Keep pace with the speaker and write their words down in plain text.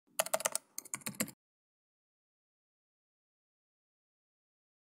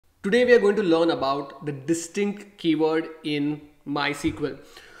Today we are going to learn about the distinct keyword in MySQL.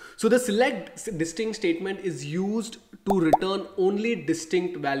 So the select distinct statement is used to return only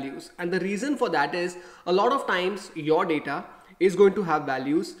distinct values. And the reason for that is a lot of times your data is going to have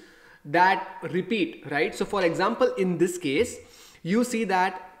values that repeat, right? So for example, in this case, you see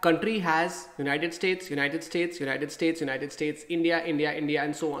that country has United States, United States, United States, United States, India, India, India,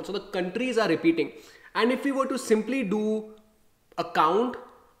 and so on. So the countries are repeating. And if we were to simply do a count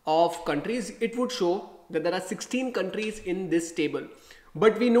of countries, it would show that there are 16 countries in this table.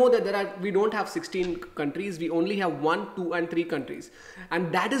 But we know that we don't have 16 countries, we only have 1, 2 and 3 countries.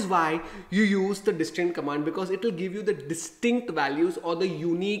 And that is why you use the distinct command, because it will give you the distinct values or the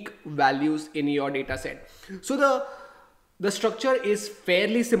unique values in your data set. So the structure is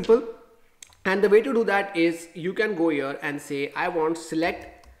fairly simple. And the way to do that is you can go here and say, I want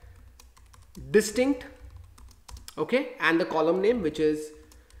select distinct, okay, and the column name, which is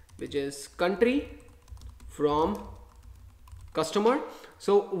country from customer.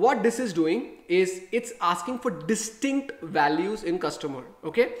 So what this is doing is it's asking for distinct values in customer.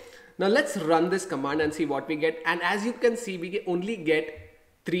 Okay, now let's run this command and see what we get. And as you can see, we only get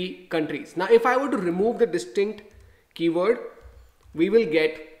 3 countries. Now if I were to remove the distinct keyword, we will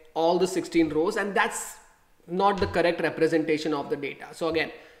get all the 16 rows, and that's not the correct representation of the data. So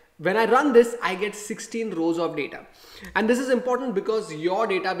again, when I run this, I get 16 rows of data. And this is important because your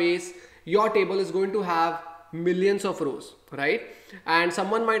database, your table is going to have millions of rows, right? And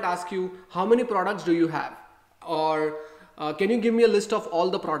someone might ask you, how many products do you have? Or can you give me a list of all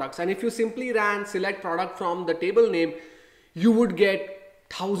the products? And if you simply ran select product from the table name, you would get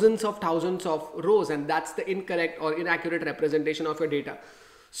thousands of rows, and that's the incorrect or inaccurate representation of your data.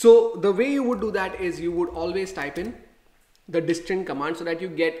 So the way you would do that is you would always type in the distinct command so that you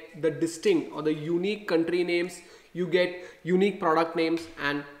get the distinct or the unique country names, you get unique product names,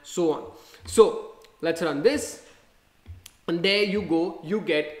 and so on. So let's run this, and there you go, you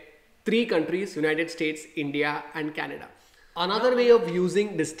get 3 countries: United States, India and Canada. Another way of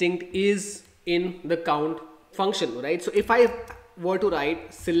using distinct is in the count function, right? So if I were to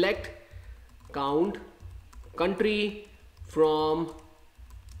write select count country from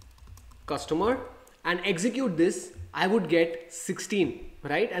customer and execute this, I would get 16,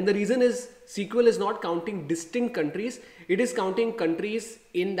 right? And the reason is SQL is not counting distinct countries, it is counting countries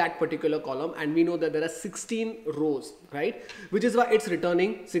in that particular column, and we know that there are 16 rows, right? Which is why it's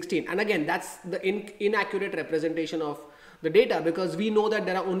returning 16. And again, that's the inaccurate representation of the data, because we know that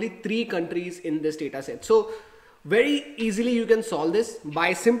there are only 3 countries in this data set. So very easily you can solve this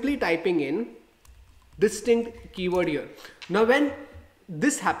by simply typing in distinct keyword here. Now when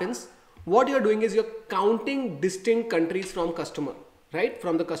this happens, what you're doing is you're counting distinct countries from customer, right?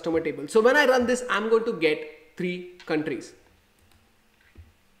 From the customer table. So when I run this, I'm going to get 3 countries.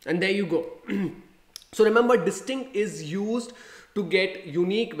 And there you go. So remember, distinct is used to get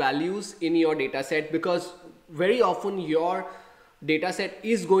unique values in your data set, because very often your data set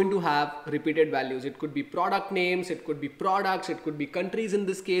is going to have repeated values. It could be product names, it could be products, it could be countries in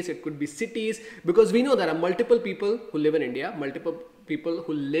this case, it could be cities, because we know there are multiple people who live in India, multiple people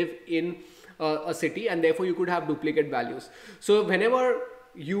who live in a city, and therefore you could have duplicate values. So whenever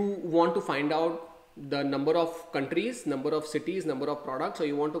you want to find out the number of countries, number of cities, number of products, or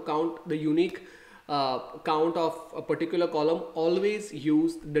you want to count the unique count of a particular column, always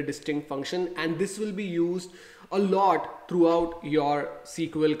use the distinct function, and this will be used a lot throughout your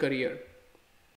SQL career.